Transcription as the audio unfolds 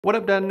What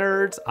up, data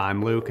nerds?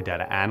 I'm Luke, a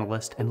data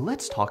analyst, and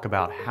let's talk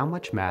about how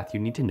much math you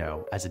need to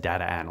know as a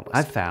data analyst.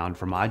 I've found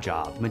for my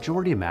job, the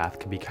majority of math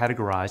can be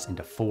categorized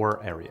into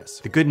 4 areas.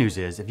 The good news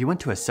is, if you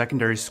went to a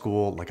secondary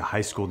school like a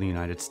high school in the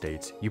United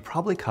States, you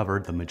probably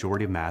covered the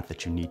majority of math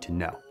that you need to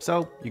know.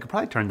 So you could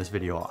probably turn this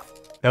video off.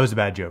 That was a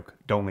bad joke,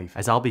 don't leave.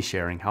 As I'll be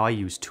sharing how I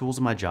use tools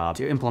in my job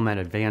to implement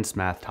advanced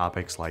math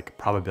topics like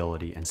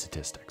probability and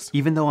statistics.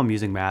 Even though I'm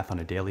using math on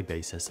a daily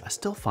basis, I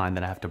still find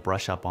that I have to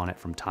brush up on it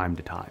from time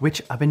to time,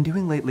 which I've been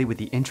doing lately with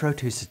the Intro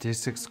to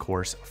Statistics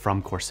course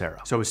from Coursera.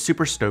 So I was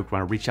super stoked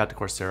when I reached out to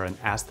Coursera and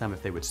asked them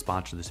if they would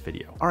sponsor this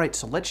video. All right,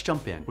 so let's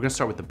jump in. We're gonna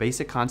start with the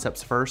basic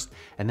concepts first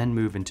and then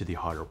move into the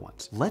harder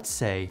ones. Let's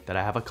say that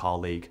I have a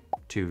colleague,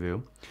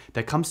 Tuvu,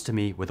 that comes to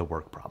me with a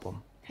work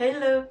problem. Hey,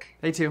 Luke.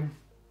 Hey, Tu.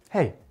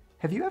 Hey.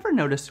 Have you ever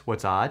noticed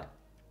what's odd?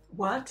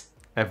 What?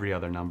 Every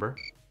other number.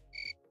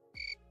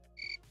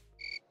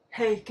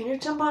 Hey, can you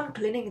jump on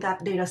cleaning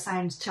that data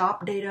science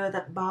job data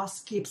that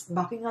boss keeps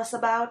bugging us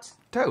about?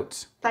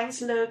 Totes.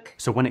 Thanks, Luke.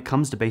 So when it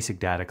comes to basic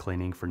data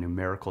cleaning for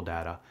numerical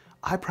data,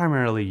 I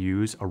primarily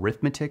use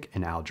arithmetic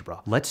and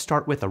algebra. Let's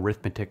start with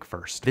arithmetic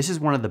first. This is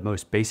one of the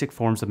most basic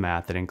forms of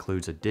math that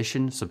includes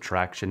addition,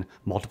 subtraction,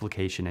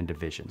 multiplication, and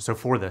division. So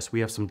for this, we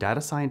have some data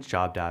science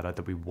job data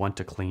that we want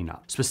to clean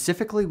up.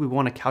 Specifically, we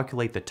want to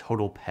calculate the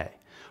total pay.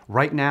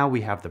 Right now,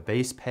 we have the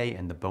base pay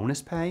and the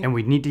bonus pay, and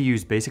we need to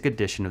use basic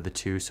addition of the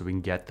two so we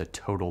can get the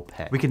total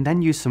pay. We can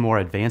then use some more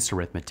advanced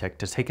arithmetic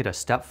to take it a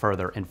step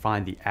further and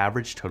find the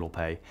average total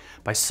pay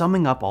by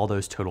summing up all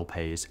those total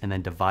pays and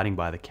then dividing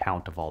by the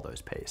count of all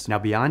those pays. Now,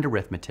 beyond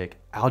arithmetic,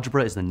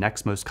 algebra is the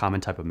next most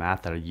common type of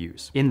math that I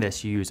use. In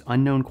this, you use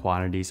unknown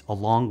quantities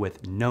along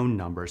with known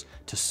numbers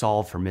to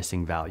solve for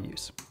missing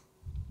values.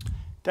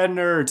 Data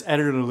nerds,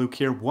 editor Luke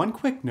here. One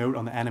quick note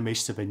on the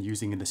animations I've been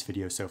using in this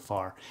video so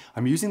far.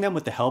 I'm using them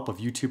with the help of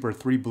YouTuber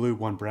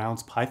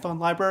 3Blue1Brown's Python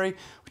library,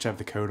 which I have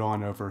the code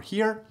on over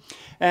here.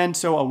 And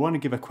so I want to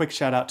give a quick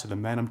shout out to the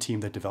Menum team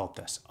that developed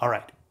this. All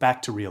right,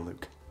 back to real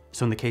Luke.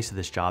 So in the case of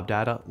this job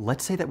data,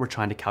 let's say that we're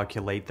trying to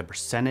calculate the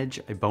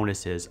percentage a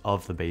bonus is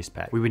of the base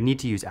pay. We would need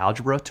to use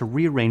algebra to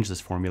rearrange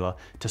this formula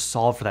to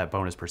solve for that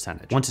bonus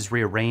percentage. Once it's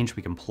rearranged,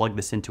 we can plug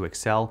this into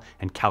Excel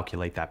and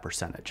calculate that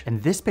percentage.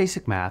 And this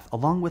basic math,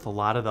 along with a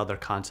lot of the other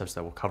concepts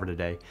that we'll cover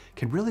today,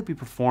 can really be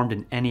performed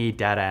in any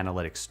data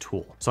analytics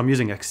tool. So I'm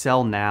using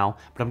Excel now,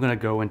 but I'm gonna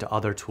go into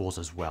other tools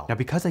as well. Now,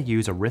 because I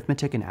use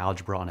arithmetic and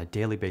algebra on a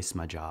daily basis in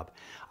my job,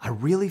 I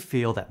really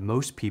feel that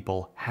most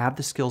people have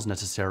the skills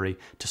necessary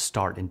to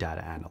start in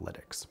data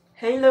analytics.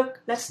 Hey, Luke,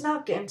 let's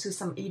now get into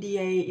some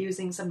EDA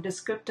using some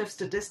descriptive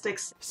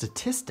statistics.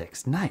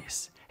 Statistics,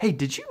 nice. Hey,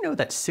 did you know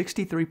that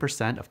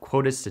 63% of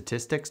quoted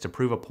statistics to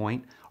prove a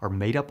point are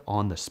made up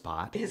on the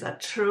spot? Is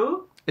that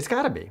true? It's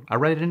gotta be. I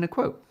read it in a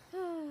quote.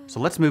 So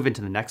let's move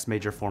into the next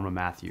major form of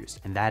math used,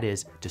 and that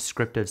is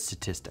descriptive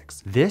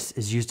statistics. This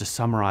is used to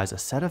summarize a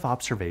set of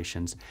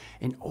observations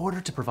in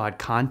order to provide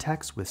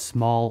context with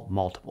small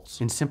multiples.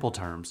 In simple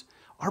terms,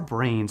 our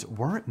brains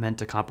weren't meant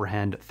to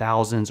comprehend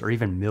thousands or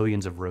even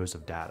millions of rows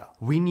of data.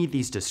 We need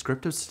these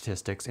descriptive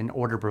statistics in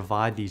order to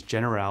provide these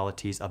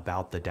generalities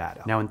about the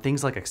data. Now, in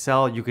things like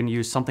Excel, you can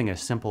use something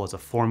as simple as a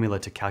formula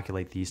to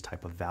calculate these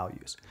type of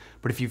values.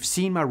 But if you've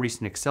seen my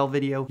recent Excel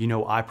video, you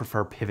know I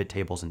prefer pivot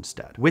tables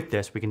instead. With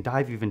this, we can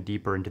dive even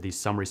deeper into these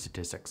summary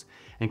statistics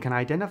and can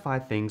identify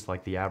things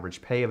like the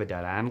average pay of a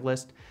data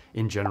analyst,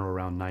 in general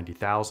around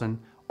 90,000,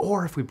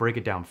 or if we break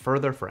it down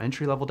further for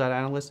entry-level data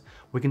analysts,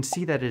 we can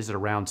see that it is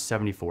around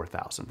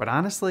 74,000. But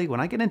honestly, when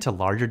I get into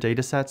larger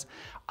data sets,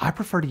 I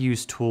prefer to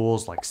use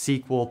tools like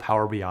SQL,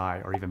 Power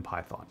BI, or even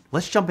Python.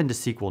 Let's jump into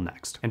SQL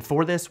next. And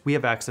for this, we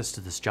have access to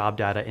this job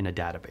data in a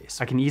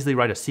database. I can easily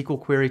write a SQL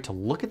query to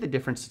look at the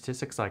different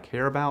statistics I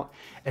care about.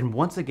 And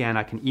once again,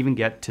 I can even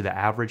get to the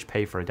average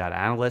pay for a data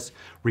analyst,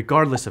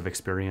 regardless of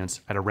experience,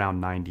 at around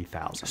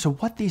 90,000. So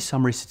what these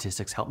summary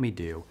statistics help me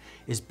do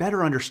is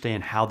better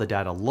understand how the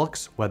data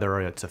looks, whether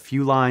it's a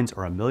few lines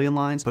or a million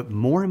lines, but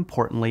more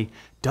importantly,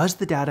 does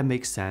the data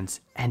make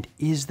sense and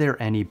is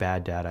there any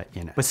bad data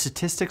in it? But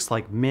statistics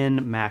like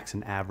min, max,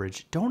 and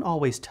average don't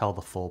always tell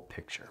the full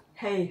picture.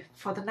 Hey,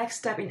 for the next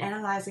step in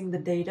analyzing the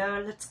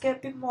data, let's get a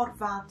bit more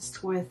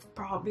advanced with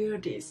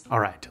probabilities.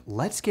 All right,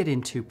 let's get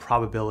into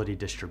probability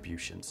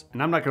distributions.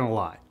 And I'm not gonna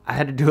lie, I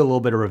had to do a little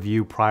bit of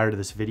review prior to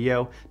this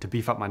video to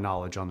beef up my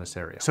knowledge on this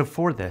area. So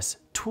for this,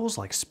 tools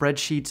like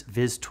spreadsheets,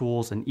 viz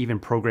tools, and even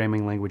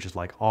programming languages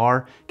like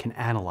R can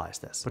analyze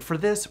this. But for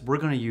this, we're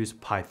gonna use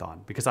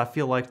Python because I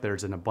feel like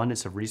there's an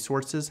abundance of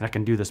resources and I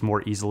can do this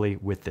more easily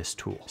with this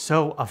tool.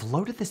 So I've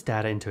loaded this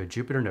data into a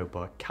Jupyter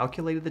notebook,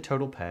 calculated the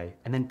total pay,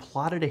 and then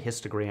plotted a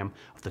histogram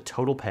of the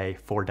total pay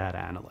for data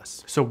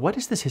analysts. So what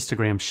is this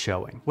histogram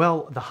showing?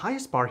 Well, the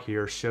highest bar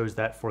here shows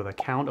that for the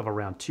count of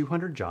around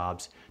 200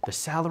 jobs, the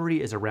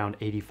salary is around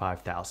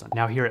 85,000.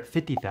 Now here at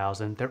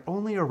 50,000, there are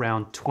only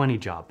around 20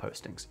 job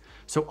postings.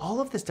 So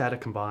all of this data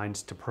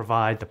combines to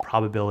provide the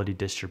probability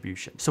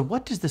distribution. So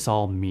what does this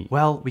all mean?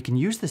 Well, we can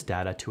use this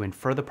data to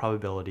infer the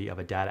probability of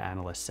a data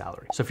analyst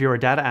salary. So if you're a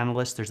data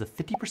analyst, there's a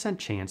 50%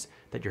 chance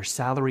that your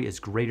salary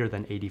is greater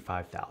than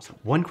 $85,000.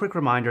 One quick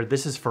reminder,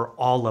 this is for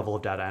all level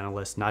of data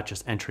analysts, not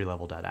just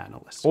entry-level data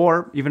analysts.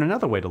 Or even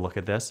another way to look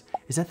at this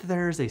is that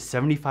there's a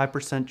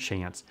 75%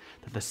 chance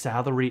that the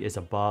salary is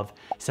above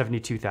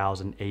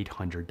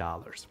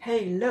 $72,800.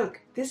 Hey,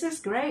 look, this is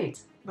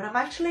great, but I'm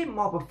actually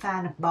more of a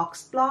fan of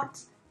box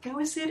plots. Can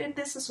we see it in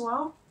this as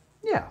well?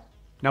 Yeah.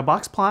 Now,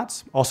 box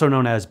plots, also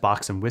known as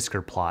box and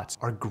whisker plots,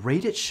 are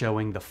great at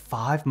showing the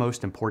 5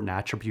 most important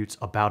attributes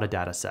about a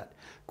data set,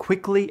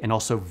 quickly and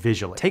also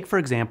visually. Take, for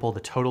example, the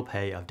total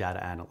pay of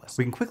data analysts.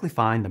 We can quickly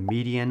find the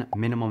median,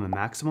 minimum, and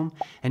maximum,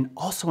 and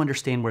also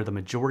understand where the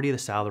majority of the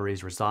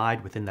salaries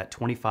reside within that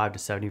 25 to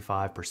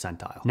 75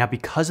 percentile. Now,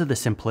 because of the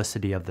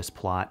simplicity of this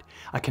plot,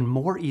 I can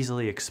more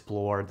easily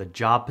explore the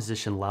job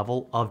position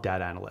level of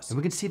data analysts. And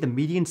we can see the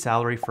median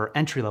salary for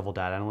entry-level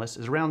data analysts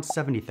is around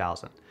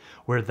 $70,000,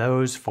 where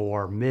those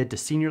for mid to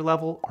senior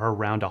level are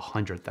around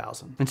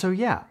 $100,000. And so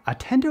yeah, I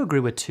tend to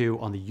agree with Tu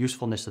on the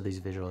usefulness of these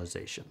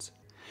visualizations.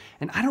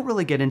 And I don't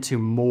really get into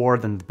more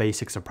than the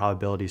basics of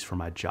probabilities for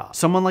my job.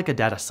 Someone like a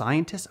data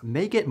scientist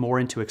may get more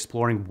into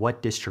exploring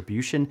what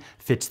distribution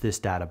fits this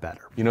data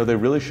better. You know, they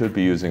really should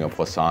be using a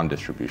Poisson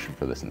distribution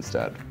for this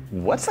instead.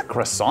 What's a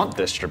croissant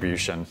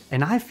distribution?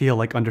 And I feel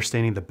like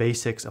understanding the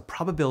basics of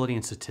probability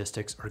and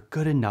statistics are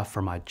good enough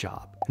for my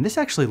job. And this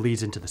actually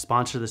leads into the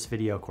sponsor of this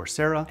video,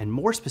 Coursera, and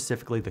more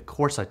specifically the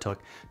course I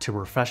took to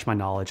refresh my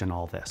knowledge on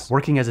all this.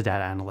 Working as a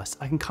data analyst,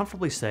 I can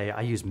comfortably say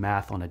I use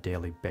math on a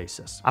daily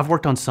basis. I've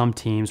worked on some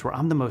teams where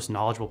I'm the most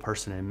knowledgeable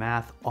person in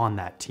math on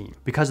that team.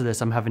 Because of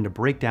this, I'm having to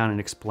break down and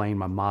explain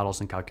my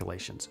models and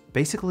calculations,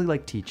 basically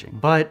like teaching.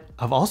 But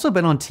I've also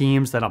been on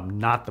teams that I'm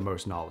not the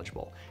most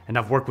knowledgeable, and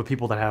I've worked with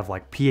people that have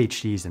like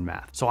PhDs in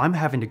math. So I'm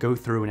having to go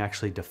through and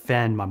actually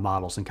defend my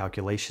models and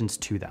calculations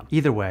to them.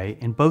 Either way,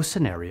 in both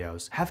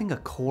scenarios, having a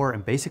core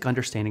and basic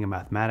understanding of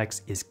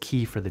mathematics is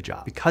key for the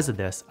job. Because of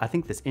this, I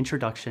think this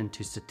Introduction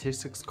to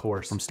Statistics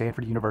course from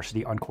Stanford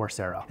University on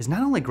Coursera is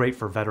not only great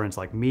for veterans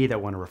like me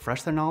that want to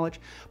refresh their knowledge,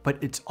 but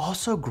it's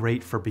also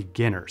great for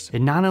beginners.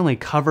 It not only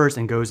covers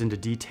and goes into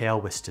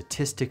detail with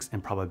statistics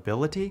and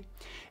probability,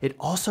 it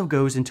also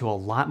goes into a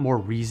lot more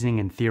reasoning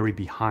and theory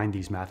behind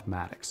these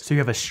mathematics. So you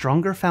have a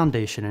stronger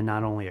foundation in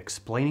not only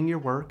explaining your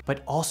work,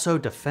 but also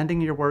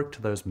defending your work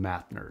to those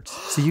math nerds.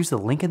 So use the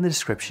link in the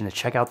description to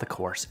check out the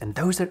course, and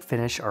those that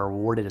finish are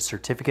awarded a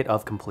certificate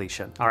of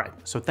completion. All right,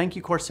 so thank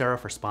you Coursera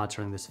for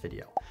sponsoring this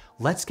video.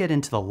 Let's get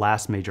into the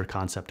last major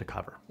concept to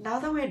cover. Now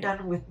that we're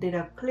done with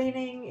data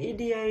cleaning,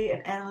 EDA,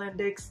 and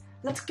analytics,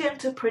 let's get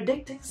into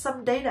predicting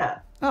some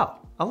data. Oh,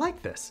 I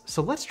like this.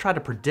 So let's try to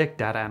predict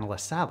data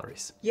analyst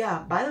salaries.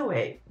 Yeah, by the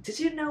way, did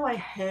you know I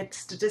hate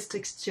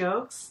statistics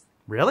jokes?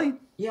 Really?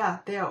 Yeah,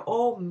 they are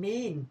all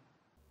mean.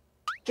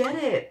 Get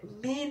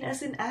it? Mean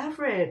as in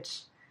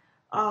average.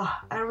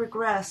 Ah, I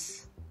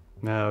regress.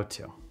 No,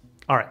 too.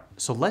 All right,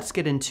 so let's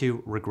get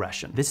into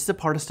regression. This is a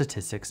part of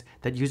statistics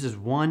that uses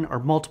one or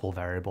multiple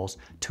variables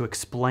to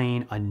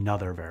explain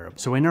another variable.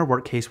 So in our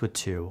work case with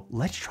Tu,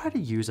 let's try to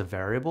use a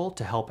variable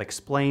to help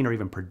explain or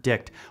even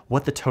predict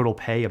what the total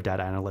pay of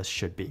data analysts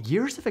should be.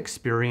 Years of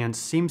experience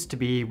seems to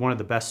be one of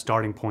the best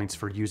starting points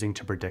for using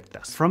to predict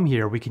this. From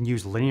here, we can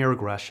use linear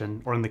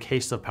regression, or in the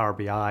case of Power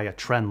BI, a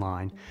trend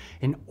line,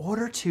 in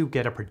order to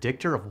get a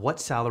predictor of what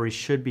salaries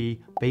should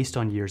be based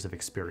on years of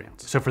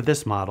experience. So for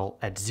this model,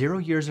 at 0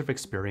 years of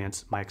experience,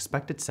 my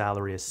expected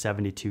salary is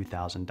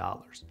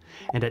 $72,000.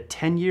 And at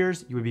 10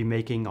 years, you would be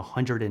making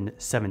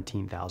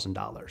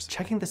 $117,000.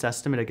 Checking this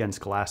estimate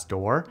against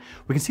Glassdoor,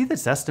 we can see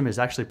this estimate is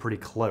actually pretty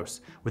close,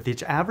 with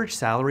each average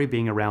salary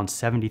being around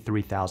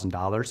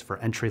 $73,000 for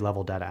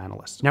entry-level data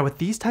analysts. Now with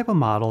these type of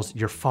models,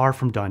 you're far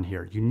from done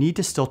here. You need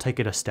to still take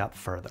it a step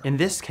further. In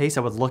this case,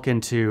 I would look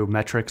into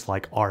metrics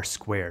like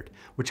R-squared,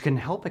 which can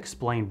help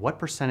explain what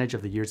percentage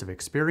of the years of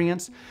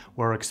experience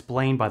were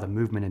explained by the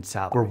movement in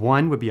salary. Where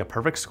 1 would be a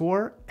perfect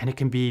score, and it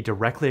can be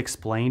directly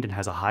explained and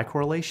has a high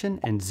correlation,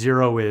 and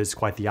 0 is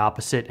quite the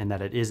opposite in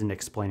that it isn't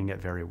explaining it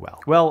very well.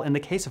 Well, in the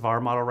case of our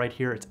model right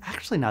here, it's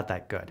actually not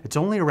that good. It's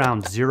only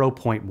around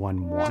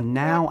 0.11.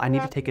 Now I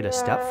need to take it a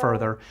step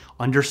further,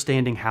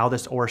 understanding how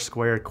this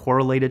R-squared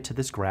correlated to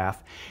this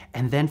graph,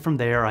 and then from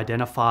there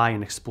identify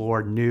and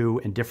explore new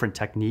and different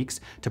techniques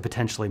to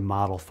potentially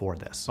model for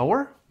this.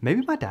 Or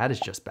maybe my dad is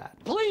just bad.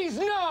 Please,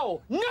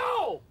 no!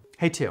 No!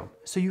 Hey Tu,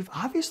 so you've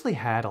obviously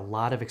had a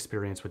lot of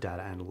experience with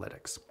data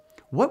analytics.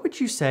 What would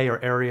you say are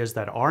areas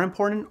that are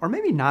important or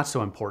maybe not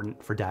so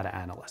important for data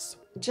analysts?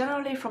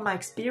 Generally, from my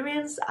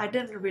experience, I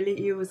didn't really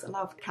use a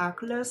lot of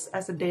calculus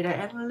as a data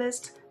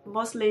analyst,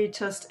 mostly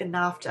just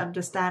enough to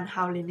understand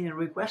how linear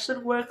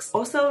regression works.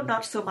 Also,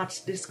 not so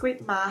much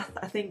discrete math.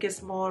 I think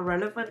it's more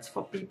relevant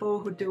for people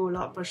who do a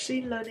lot of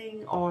machine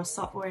learning or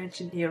software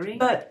engineering.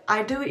 But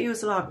I do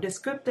use a lot of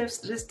descriptive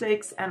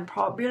statistics and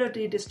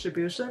probability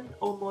distribution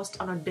almost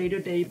on a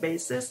day-to-day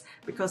basis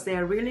because they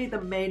are really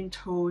the main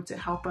tool to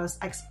help us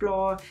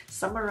explore,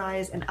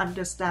 summarize, and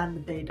understand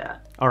the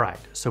data. Alright,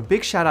 so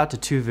big shout out to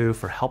Tuvu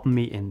for helping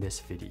me in this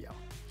video.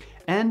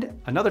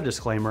 And another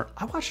disclaimer,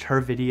 I watched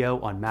her video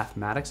on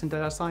mathematics and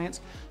data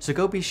science, so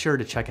go be sure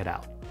to check it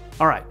out.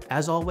 Alright,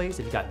 as always,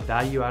 if you got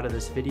value out of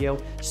this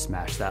video,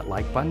 smash that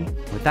like button.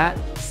 With that,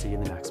 see you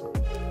in the next one.